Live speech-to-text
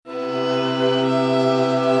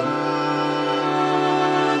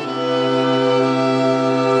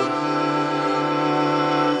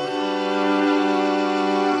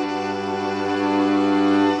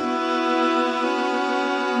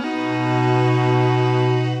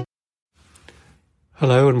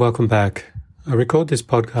Hello and welcome back. I record this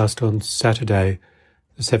podcast on Saturday,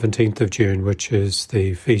 the 17th of June, which is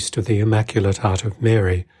the Feast of the Immaculate Heart of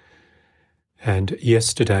Mary. And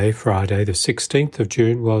yesterday, Friday, the 16th of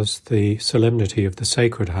June, was the Solemnity of the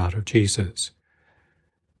Sacred Heart of Jesus.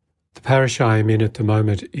 The parish I am in at the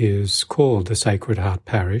moment is called the Sacred Heart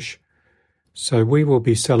Parish, so we will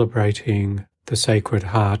be celebrating the Sacred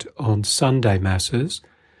Heart on Sunday Masses,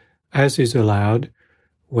 as is allowed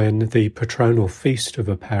when the patronal feast of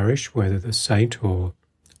a parish, whether the saint or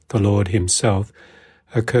the Lord himself,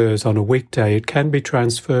 occurs on a weekday. It can be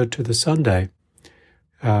transferred to the Sunday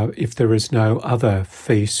if there is no other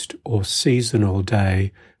feast or seasonal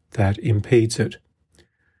day that impedes it.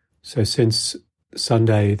 So since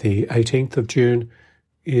Sunday the 18th of June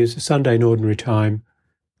is a Sunday in Ordinary Time,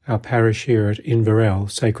 our parish here at Inverell,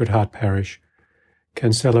 Sacred Heart Parish,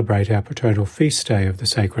 can celebrate our patronal feast day of the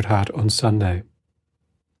Sacred Heart on Sunday.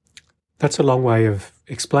 That's a long way of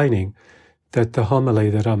explaining that the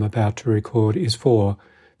homily that I'm about to record is for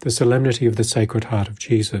the Solemnity of the Sacred Heart of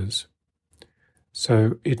Jesus.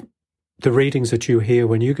 So the readings that you hear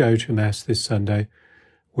when you go to Mass this Sunday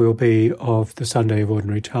will be of the Sunday of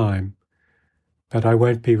Ordinary Time, but I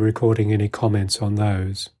won't be recording any comments on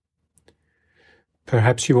those.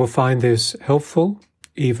 Perhaps you will find this helpful,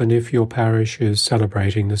 even if your parish is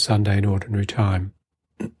celebrating the Sunday in Ordinary Time.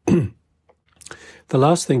 The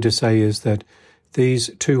last thing to say is that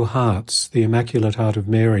these two hearts, the Immaculate Heart of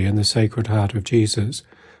Mary and the Sacred Heart of Jesus,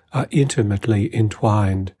 are intimately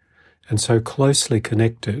entwined and so closely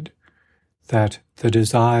connected that the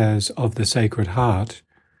desires of the Sacred Heart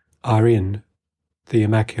are in the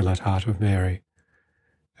Immaculate Heart of Mary.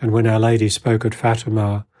 And when Our Lady spoke at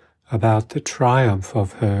Fatima about the triumph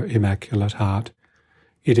of her Immaculate Heart,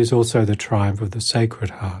 it is also the triumph of the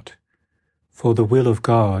Sacred Heart. For the will of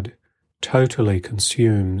God totally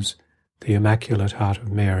consumes the Immaculate Heart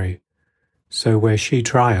of Mary. So where she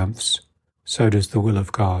triumphs, so does the will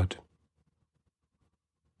of God.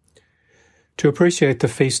 To appreciate the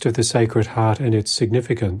Feast of the Sacred Heart and its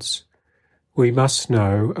significance, we must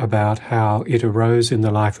know about how it arose in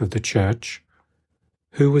the life of the Church,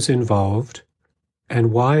 who was involved,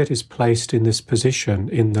 and why it is placed in this position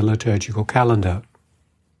in the liturgical calendar.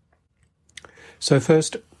 So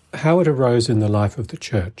first, how it arose in the life of the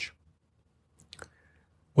Church.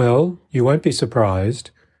 Well, you won't be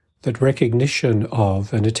surprised that recognition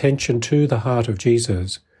of and attention to the heart of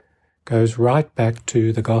Jesus goes right back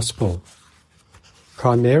to the Gospel.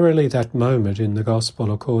 Primarily that moment in the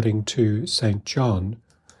Gospel according to St. John,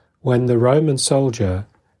 when the Roman soldier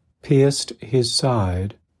pierced his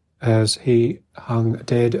side as he hung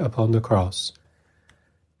dead upon the cross,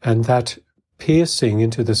 and that piercing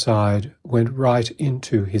into the side went right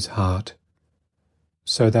into his heart,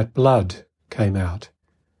 so that blood came out,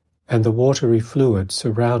 and the watery fluid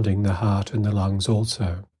surrounding the heart and the lungs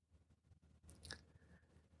also.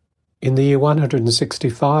 In the year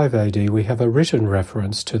 165 AD, we have a written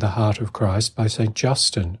reference to the heart of Christ by St.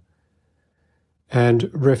 Justin, and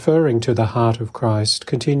referring to the heart of Christ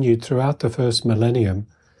continued throughout the first millennium,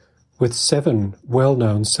 with 7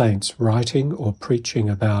 well-known saints writing or preaching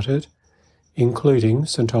about it, including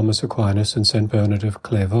St. Thomas Aquinas and St. Bernard of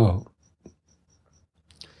Clairvaux.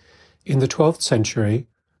 In the 12th century,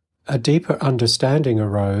 a deeper understanding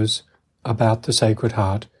arose about the Sacred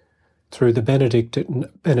Heart through the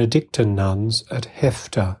Benedictine nuns at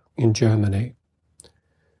Hefter in Germany.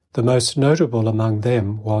 The most notable among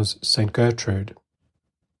them was St. Gertrude.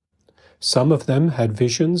 Some of them had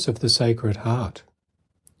visions of the Sacred Heart.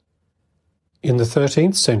 In the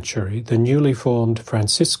 13th century, the newly formed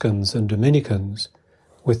Franciscans and Dominicans,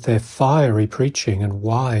 with their fiery preaching and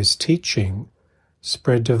wise teaching,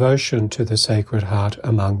 spread devotion to the Sacred Heart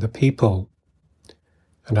among the people.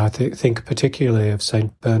 And I think particularly of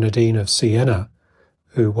St. Bernardine of Siena,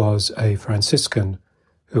 who was a Franciscan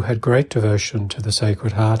who had great devotion to the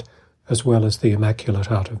Sacred Heart as well as the Immaculate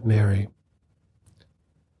Heart of Mary.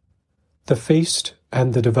 The feast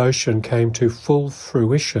and the devotion came to full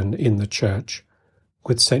fruition in the Church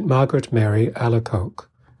with St. Margaret Mary Alacoque,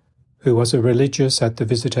 who was a religious at the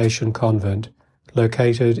Visitation Convent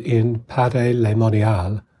located in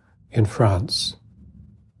Paray-le-Monial in France.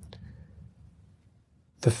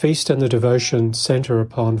 The feast and the devotion center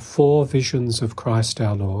upon 4 visions of Christ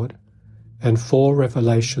our Lord and 4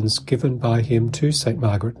 revelations given by him to St.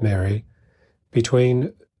 Margaret Mary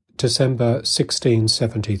between December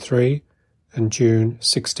 1673 and June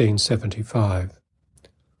 1675,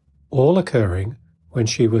 all occurring when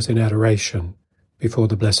she was in adoration before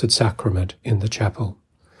the Blessed Sacrament in the chapel.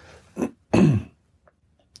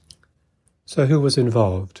 So who was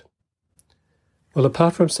involved? Well,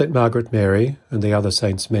 apart from St. Margaret Mary and the other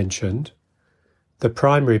saints mentioned, the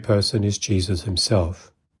primary person is Jesus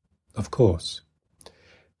himself, of course.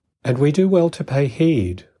 And we do well to pay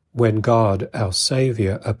heed when God, our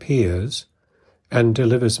Saviour, appears and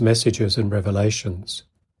delivers messages and revelations.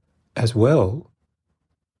 As well,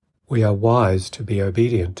 we are wise to be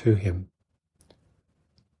obedient to him.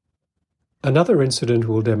 Another incident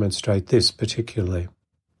will demonstrate this particularly.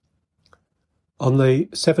 On the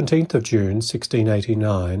 17th of June,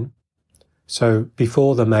 1689, so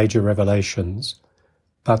before the major revelations,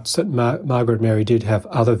 but St. Margaret Mary did have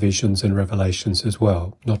other visions and revelations as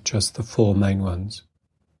well, not just the four main ones.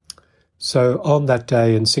 So on that day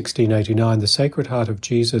in 1689, the Sacred Heart of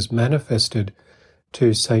Jesus manifested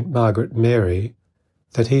to St. Margaret Mary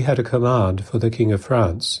that he had a command for the King of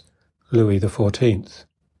France, Louis XIV.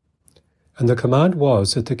 And the command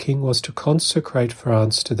was that the king was to consecrate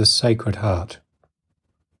France to the Sacred Heart.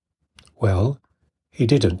 Well, he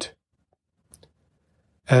didn't.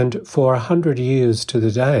 And for 100 years to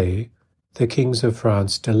the day, the kings of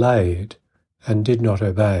France delayed and did not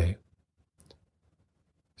obey.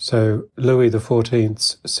 So Louis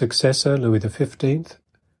XIV's successor, Louis XV,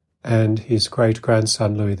 and his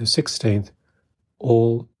great-grandson, Louis XVI,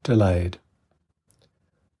 all delayed.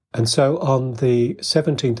 And so on the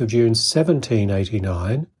 17th of June,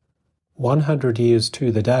 1789, 100 years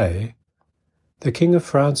to the day, the King of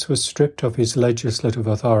France was stripped of his legislative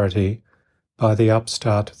authority by the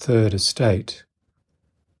upstart Third Estate.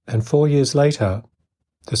 And 4 years later,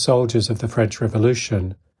 the soldiers of the French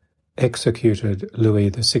Revolution executed Louis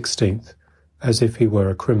XVI as if he were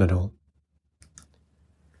a criminal.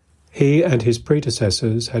 He and his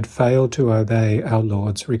predecessors had failed to obey our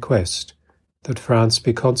Lord's request that France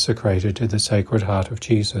be consecrated to the Sacred Heart of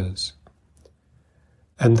Jesus.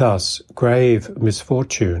 And thus grave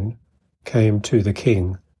misfortune came to the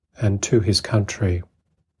king and to his country.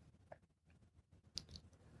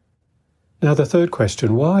 Now the third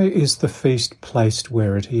question, why is the feast placed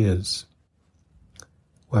where it is?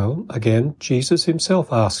 Well, again, Jesus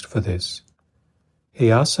himself asked for this.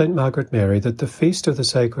 He asked St. Margaret Mary that the Feast of the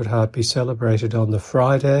Sacred Heart be celebrated on the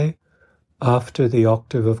Friday after the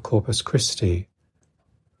octave of Corpus Christi.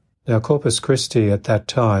 Now, Corpus Christi at that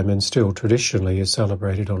time, and still traditionally, is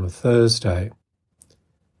celebrated on a Thursday.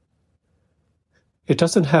 It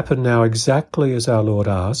doesn't happen now exactly as our Lord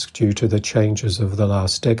asked due to the changes of the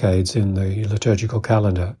last decades in the liturgical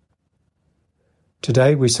calendar.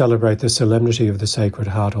 Today we celebrate the Solemnity of the Sacred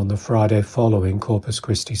Heart on the Friday following Corpus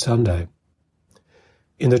Christi Sunday.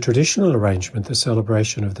 In the traditional arrangement, the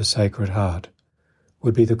celebration of the Sacred Heart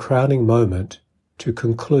would be the crowning moment to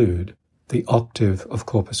conclude the octave of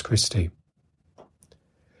Corpus Christi.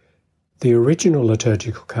 The original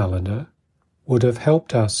liturgical calendar would have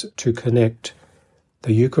helped us to connect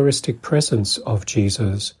the Eucharistic presence of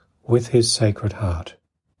Jesus with his Sacred Heart.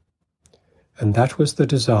 And that was the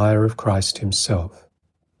desire of Christ himself.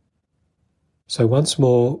 So once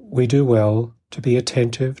more, we do well to be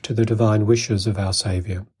attentive to the divine wishes of our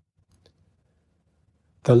Saviour.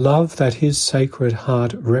 The love that his Sacred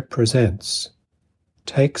Heart represents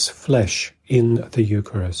takes flesh in the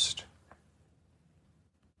Eucharist.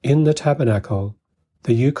 In the tabernacle,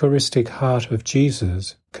 the Eucharistic heart of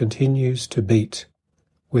Jesus continues to beat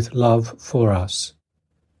with love for us,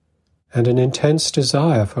 and an intense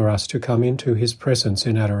desire for us to come into his presence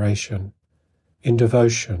in adoration, in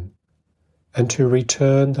devotion, and to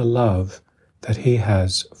return the love that he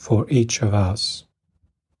has for each of us.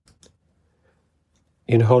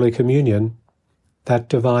 In Holy Communion, that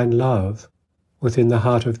divine love within the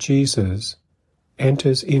heart of Jesus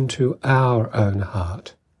enters into our own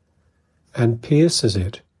heart and pierces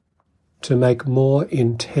it to make more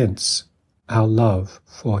intense our love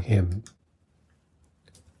for him.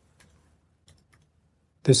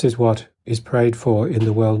 This is what is prayed for in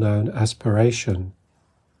the well-known aspiration,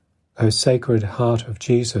 O Sacred Heart of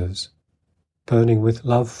Jesus, burning with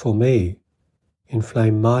love for me,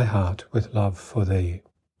 inflame my heart with love for thee.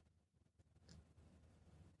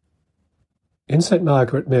 In St.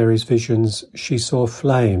 Margaret Mary's visions, she saw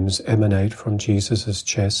flames emanate from Jesus'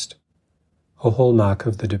 chest, a hallmark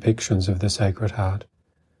of the depictions of the Sacred Heart,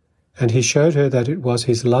 and he showed her that it was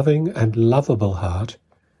his loving and lovable heart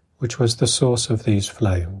which was the source of these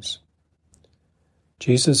flames.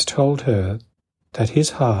 Jesus told her that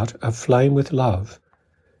his heart, aflame with love,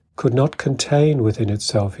 could not contain within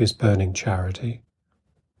itself his burning charity.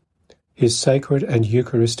 His sacred and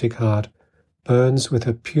Eucharistic heart burns with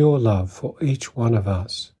a pure love for each one of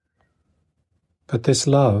us. But this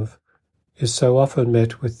love is so often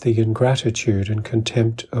met with the ingratitude and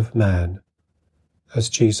contempt of man, as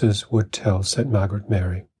Jesus would tell St. Margaret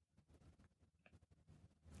Mary.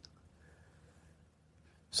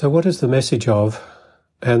 So what is the message of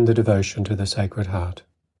and the devotion to the Sacred Heart?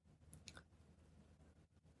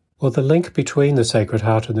 Well, the link between the Sacred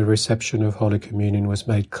Heart and the reception of Holy Communion was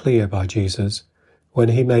made clear by Jesus when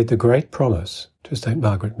he made the great promise to St.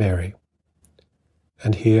 Margaret Mary.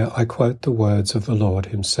 And here I quote the words of the Lord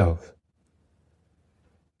himself.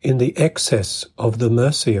 "In the excess of the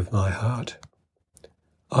mercy of my heart,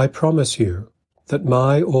 I promise you that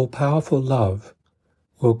my all-powerful love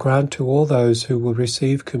will grant to all those who will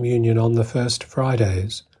receive communion on the first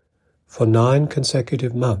Fridays for 9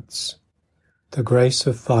 consecutive months the grace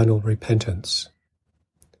of final repentance.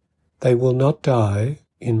 They will not die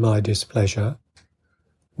in my displeasure,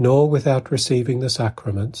 nor without receiving the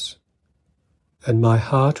sacraments, and my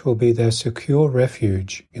heart will be their secure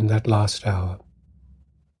refuge in that last hour."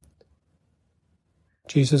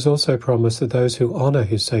 Jesus also promised that those who honour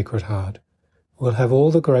his Sacred Heart will have all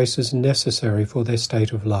the graces necessary for their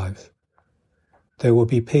state of life. There will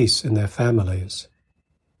be peace in their families.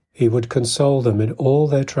 He would console them in all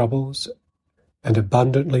their troubles and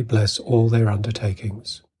abundantly bless all their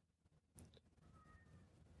undertakings.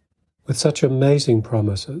 With such amazing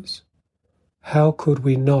promises, how could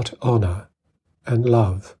we not honour and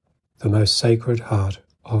love the most Sacred Heart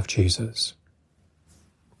of Jesus?